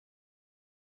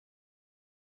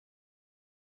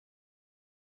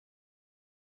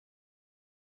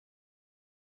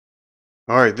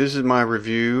Alright, this is my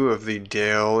review of the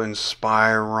Dell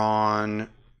Inspiron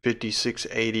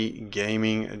 5680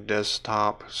 gaming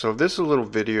desktop. So this is a little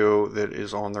video that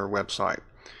is on their website.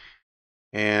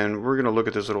 And we're going to look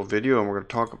at this little video and we're going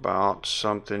to talk about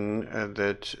something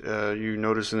that you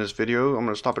notice in this video. I'm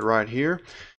going to stop it right here.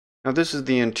 Now this is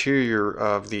the interior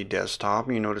of the desktop.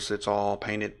 You notice it's all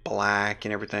painted black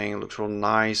and everything. It looks real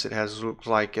nice. It looks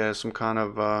like some kind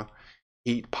of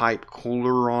heat pipe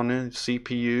cooler on it,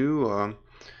 CPU.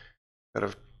 Got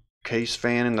a case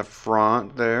fan in the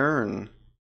front there, and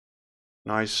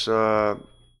nice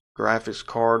graphics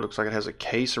card. Looks like it has a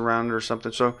case around it or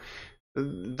something. So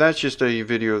that's just a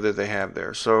video that they have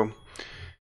there. So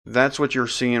that's what you're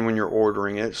seeing when you're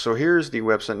ordering it. So here's the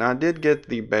website. Now I did get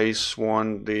the base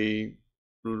one, the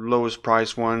lowest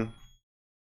price one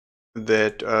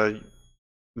that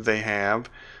they have.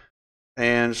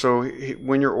 And so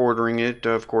when you're ordering it,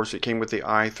 of course, it came with the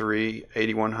i3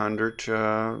 8100.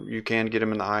 You can get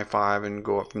them in the i5 and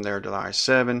go up from there to the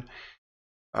i7.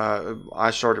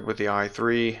 I started with the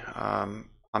i3.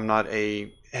 I'm not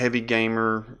a heavy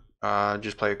gamer,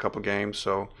 just play a couple games,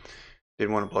 so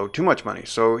didn't want to blow too much money.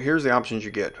 So here's the options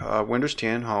you get. Windows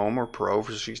 10 Home or Pro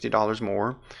for $60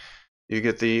 more. You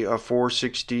get the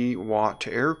 460 watt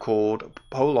air-cooled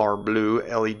polar blue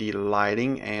LED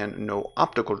lighting and no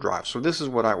optical drive. So this is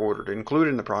what I ordered,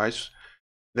 included in the price.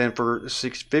 Then for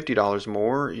 $50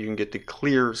 more, you can get the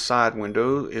clear side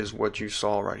window, is what you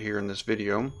saw right here in this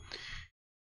video,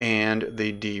 and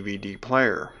the DVD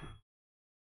player.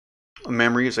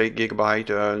 Memory is 8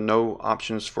 GB, no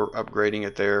options for upgrading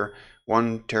it there.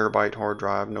 1 TB hard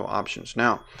drive, no options.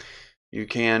 Now, you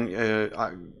can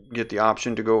get the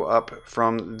option to go up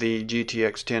from the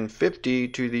GTX 1050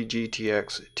 to the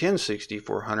GTX 1060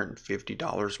 for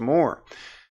 $150 more.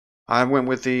 I went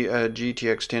with the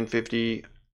GTX 1050.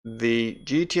 The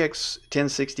GTX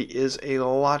 1060 is a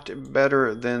lot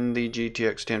better than the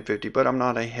GTX 1050, but I'm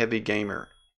not a heavy gamer.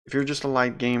 If you're just a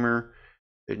light gamer,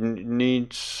 it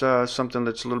needs something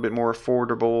that's a little bit more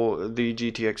affordable, the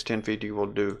GTX 1050 will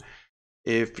do.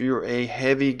 If you're a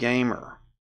heavy gamer,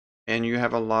 and you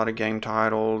have a lot of game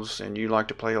titles and you like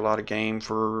to play a lot of game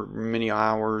for many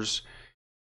hours,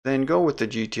 then go with the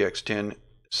GTX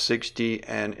 1060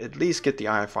 and at least get the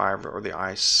i5 or the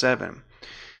i7.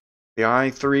 The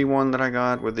i3 one that I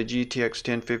got with the GTX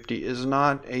 1050 is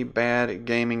not a bad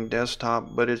gaming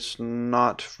desktop, but it's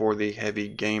not for the heavy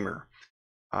gamer.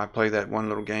 I play that one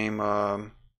little game,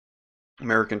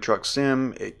 American Truck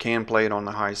Sim. It can play it on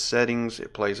the high settings.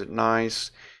 It plays it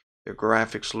nice. The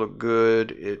graphics look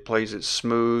good. It plays it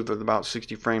smooth with about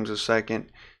 60 frames a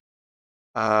second.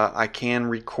 I can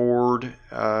record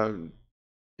the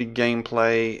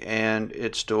gameplay and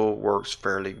it still works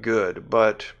fairly good,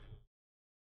 but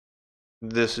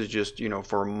this is just,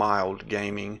 for mild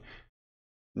gaming,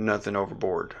 nothing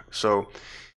overboard. So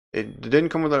it didn't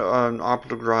come with an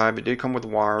optical drive. It did come with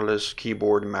wireless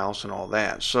keyboard and mouse and all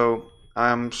that. So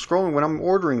I'm scrolling when I'm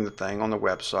ordering the thing on the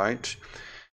website.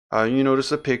 You notice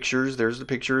the pictures. There's the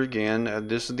picture again.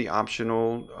 This is the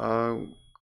optional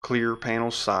clear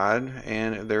panel side,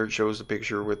 and there it shows the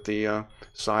picture with the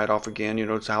side off again. You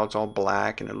notice how it's all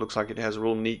black and it looks like it has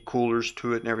real neat coolers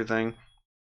to it and everything.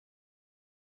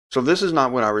 So this is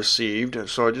not what I received.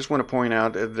 So I just want to point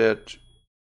out that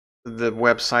the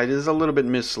website is a little bit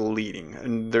misleading.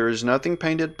 And there is nothing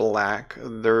painted black.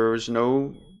 There's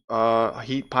no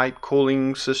heat pipe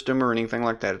cooling system or anything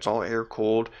like that. It's all air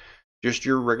cooled. Just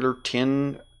your regular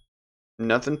tin,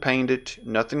 nothing painted,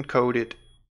 nothing coated,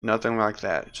 nothing like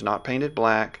that. It's not painted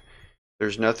black.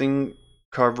 There's nothing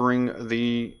covering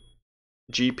the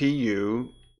GPU.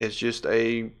 It's just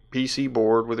a PC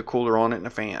board with a cooler on it and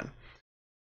a fan.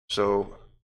 So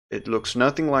it looks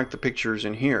nothing like the pictures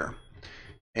in here.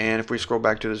 And if we scroll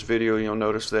back to this video, you'll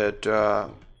notice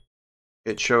that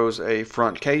it shows a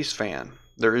front case fan.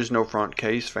 There is no front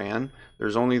case fan.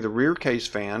 There's only the rear case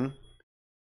fan,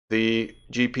 the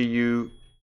GPU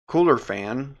cooler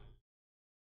fan,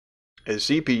 a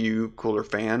CPU cooler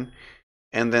fan,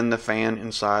 and then the fan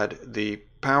inside the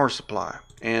power supply.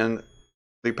 And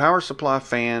the power supply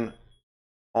fan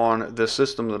on the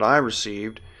system that I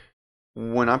received,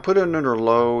 when I put it under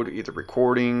load, either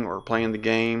recording or playing the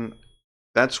game,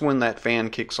 that's when that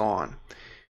fan kicks on.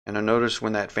 And I notice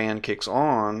when that fan kicks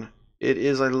on, it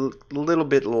is a little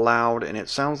bit loud and it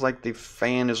sounds like the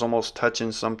fan is almost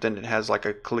touching something. It has like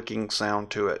a clicking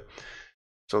sound to it.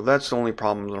 So that's the only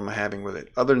problem that I'm having with it.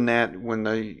 Other than that, when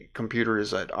the computer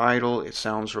is at idle, it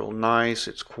sounds real nice.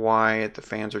 It's quiet. The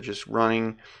fans are just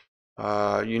running.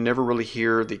 You never really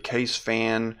hear the case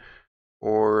fan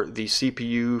or the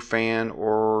CPU fan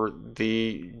or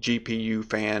the GPU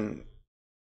fan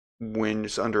when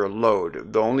it's under a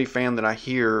load. The only fan that I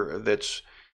hear that's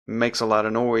makes a lot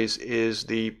of noise is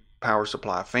the power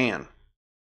supply fan.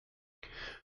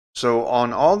 So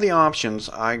on all the options,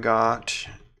 I got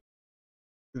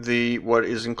what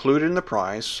is included in the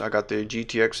price. I got the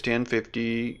GTX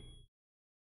 1050,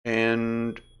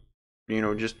 and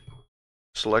just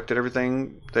selected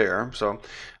everything there. So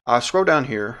I scroll down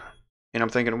here and I'm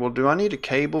thinking, well, do I need a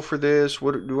cable for this?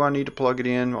 What do I need to plug it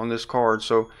in on this card?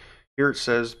 So here it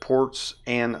says ports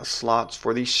and slots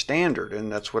for the standard,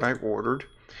 and that's what I ordered.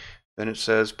 Then it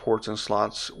says ports and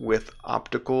slots with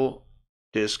optical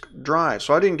disk drive.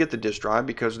 So I didn't get the disk drive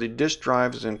because the disk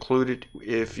drive is included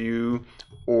if you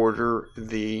order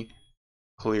the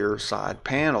clear side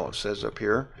panel, it says up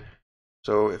here.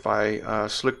 So if I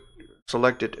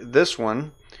selected this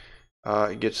one,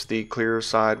 it gets the clear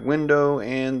side window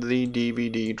and the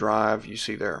DVD drive you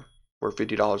see there for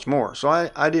 $50 more. So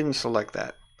I didn't select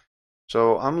that.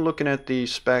 So I'm looking at the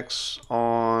specs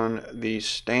on the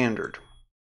standard.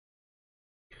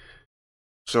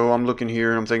 So I'm looking here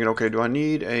and I'm thinking, okay, do I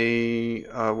need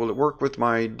will it work with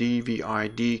my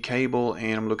DVI-D cable?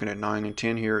 And I'm looking at 9 and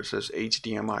 10 here. It says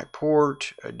HDMI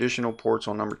port, additional ports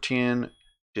on number 10,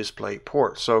 display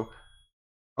port. So,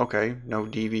 okay, no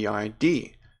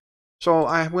DVI-D. So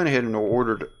I went ahead and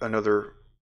ordered another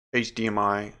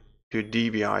HDMI to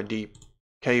DVI-D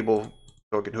cable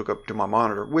so I could hook up to my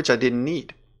monitor, which I didn't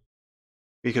need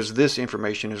because this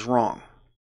information is wrong.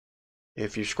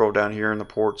 If you scroll down here in the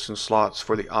ports and slots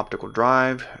for the optical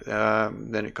drive,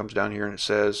 then it comes down here and it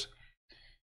says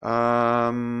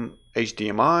HDMI,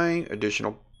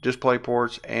 additional display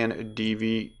ports, and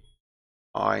DVI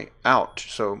out.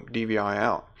 So DVI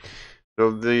out.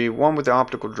 So the one with the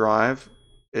optical drive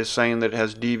is saying that it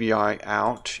has DVI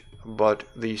out, but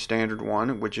the standard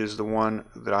one, which is the one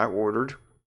that I ordered,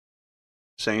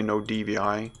 saying no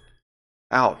DVI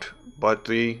out. But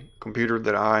the computer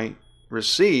that I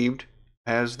received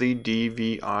has the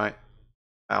DVI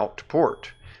out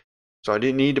port. So I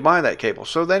didn't need to buy that cable.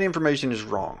 So that information is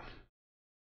wrong.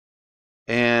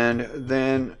 And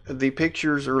then the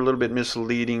pictures are a little bit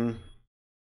misleading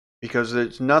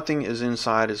because nothing is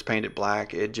inside is painted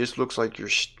black. It just looks like your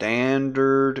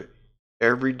standard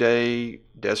everyday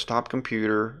desktop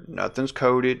computer. Nothing's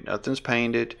coated, nothing's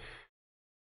painted.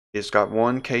 It's got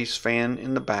one case fan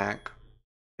in the back.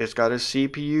 It's got a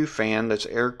CPU fan that's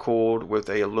air cooled with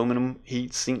a aluminum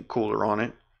heatsink cooler on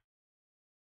it.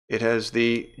 It has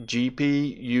the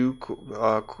GPU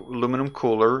aluminum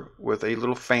cooler with a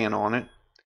little fan on it.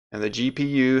 And the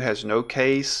GPU has no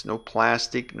case, no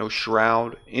plastic, no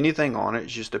shroud, anything on it.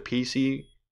 It's just a PC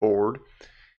board.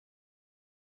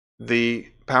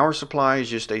 The power supply is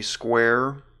just a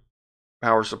square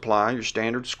power supply, your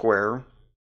standard square,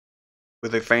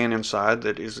 with a fan inside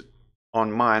that is, on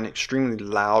mine, extremely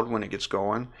loud when it gets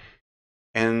going.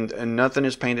 And nothing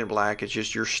is painted black. It's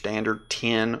just your standard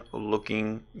tin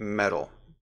looking metal.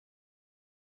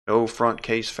 No front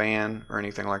case fan or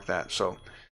anything like that. So a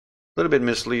little bit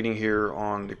misleading here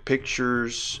on the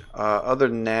pictures. Other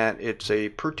than that, it's a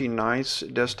pretty nice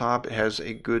desktop. It has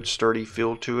a good sturdy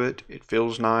feel to it. It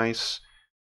feels nice.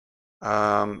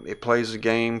 It plays the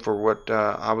game for what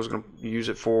I was going to use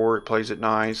it for. It plays it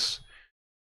nice.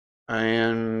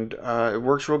 And it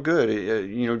works real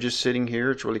good. Just sitting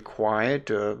here, it's really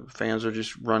quiet. Fans are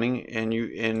just running, and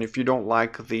if you don't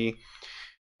like the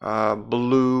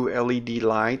blue LED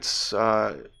lights,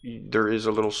 there is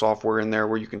a little software in there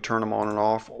where you can turn them on and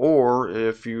off. Or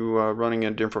if you are running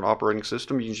a different operating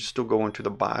system, you can just still go into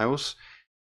the BIOS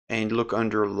and look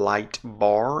under light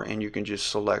bar, and you can just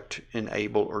select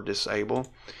enable or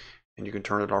disable, and you can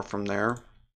turn it off from there.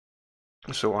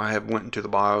 So I have went into the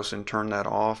BIOS and turned that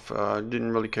off.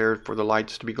 Didn't really care for the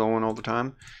lights to be going all the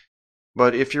time.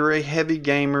 But if you're a heavy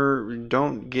gamer,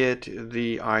 don't get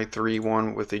the i3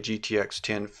 one with the GTX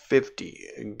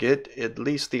 1050. Get at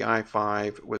least the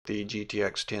i5 with the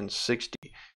GTX 1060.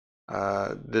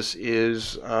 This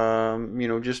is,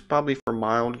 just probably for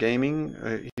mild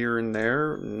gaming here and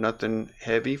there. Nothing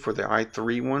heavy for the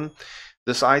i3 one.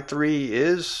 This i3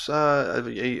 is a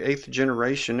 8th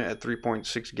generation at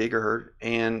 3.6 gigahertz,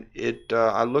 and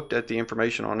I looked at the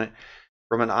information on it.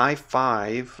 From an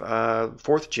i5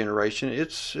 4th generation,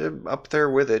 it's up there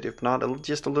with it, if not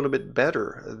just a little bit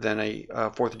better than a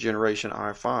 4th generation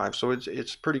i5. So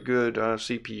it's pretty good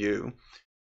CPU.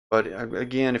 But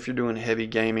again, if you're doing heavy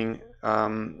gaming,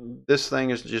 this thing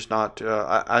is just not.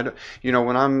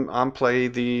 When I'm play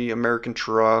the American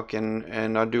Truck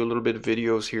and I do a little bit of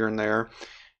videos here and there,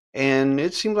 and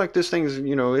it seems like this thing is,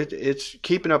 it's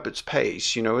keeping up its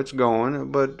pace. It's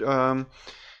going, but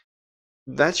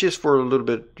that's just for a little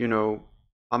bit,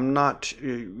 I'm not,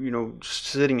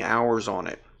 sitting hours on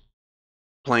it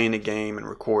playing a game and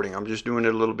recording. I'm just doing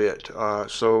it a little bit.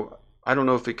 So I don't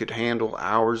know if it could handle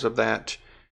hours of that.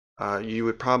 You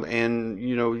would probably, and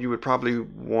you would probably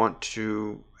want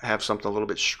to have something a little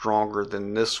bit stronger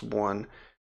than this one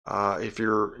if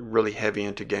you're really heavy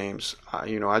into games.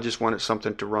 I just wanted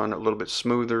something to run a little bit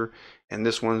smoother, and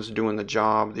this one's doing the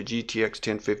job. The GTX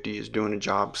 1050 is doing the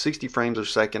job. 60 frames a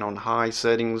second on high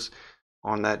settings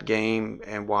on that game,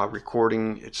 and while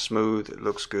recording, it's smooth. It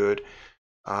looks good.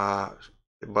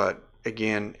 But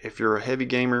again, if you're a heavy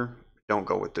gamer, don't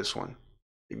go with this one.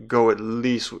 Go at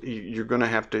least, you're going to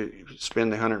have to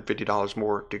spend the $150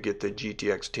 more to get the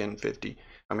GTX 1050.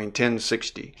 I mean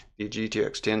 1060, the GTX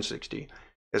 1060.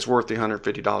 It's worth the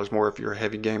 $150 more if you're a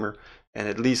heavy gamer, and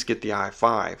at least get the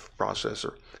i5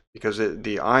 processor, because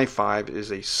the i5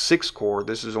 is a 6-core.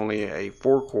 This is only a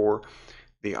 4-core.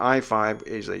 The i5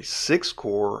 is a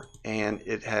 6-core, and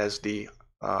it has the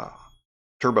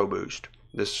turbo boost.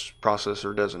 This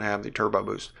processor doesn't have the turbo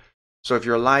boost. So if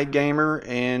you're a light gamer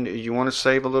and you want to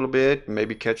save a little bit,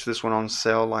 maybe catch this one on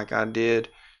sale like I did,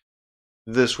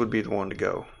 this would be the one to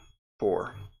go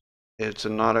for. It's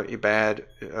not a bad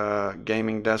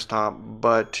gaming desktop,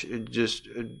 but just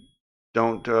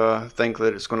don't think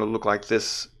that it's going to look like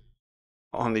this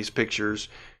on these pictures,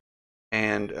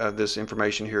 and this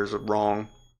information here is wrong.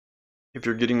 If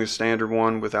you're getting the standard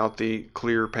one without the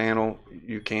clear panel,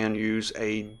 you can use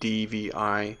a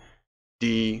DVI-D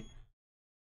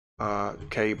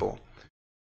cable.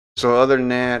 So other than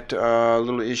that,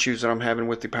 little issues that I'm having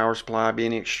with the power supply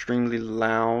being extremely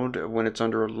loud when it's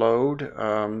under a load.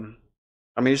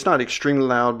 I mean, it's not extremely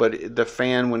loud, but the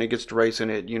fan, when it gets to racing,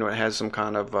 it has some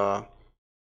kind of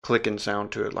clicking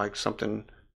sound to it, like something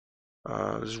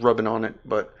is rubbing on it.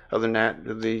 But other than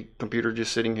that, the computer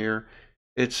just sitting here,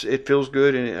 it feels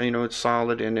good, and it's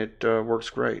solid, and it works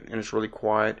great, and it's really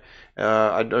quiet.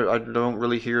 I don't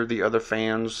really hear the other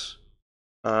fans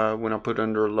when I put it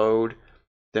under a load,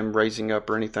 them raising up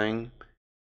or anything.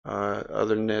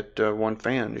 Other than that, one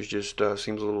fan is just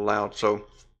seems a little loud. So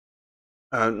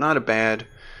not a bad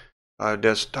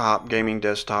gaming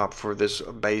desktop for this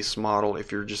base model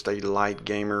if you're just a light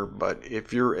gamer. But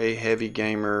if you're a heavy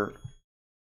gamer,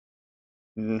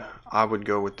 I would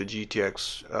go with the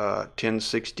GTX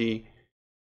 1060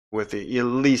 with at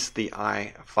least the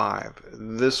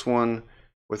i5. This one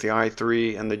with the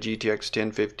i3 and the GTX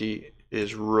 1050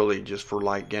 is really just for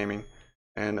light gaming,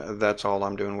 and that's all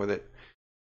I'm doing with it.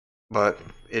 But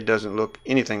it doesn't look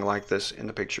anything like this in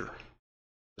the picture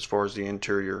as far as the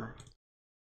interior.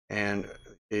 And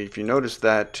if you notice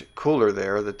that cooler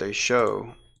there that they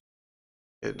show,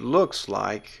 it looks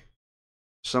like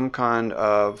some kind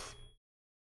of,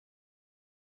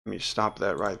 let me stop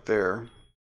that right there.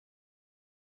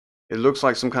 It looks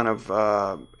like some kind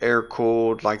of air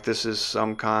cooled, like this is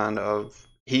some kind of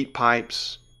heat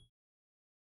pipes.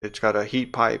 It's got a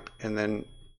heat pipe, and then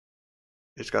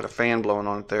it's got a fan blowing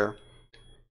on it there.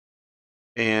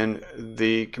 And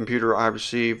the computer I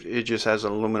received, it just has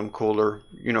an aluminum cooler,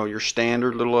 your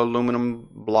standard little aluminum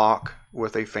block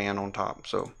with a fan on top,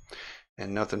 so,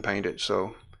 and nothing painted.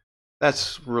 So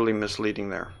that's really misleading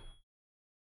there.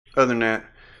 Other than that,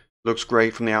 looks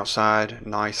great from the outside.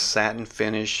 Nice satin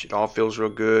finish. It all feels real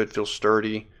good, feels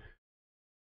sturdy.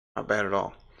 Not bad at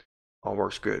all. All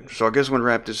works good. So I guess I'm going to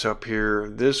wrap this up here.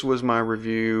 This was my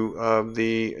review of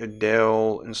the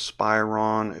Dell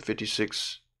Inspiron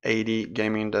 5680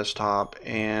 gaming desktop,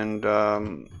 and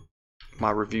my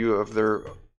review of their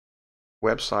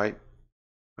website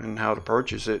and how to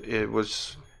purchase it. It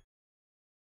was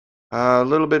a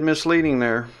little bit misleading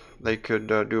there. They could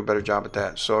do a better job at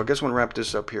that. So I guess I'm going to wrap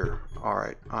this up here. All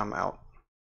right, I'm out.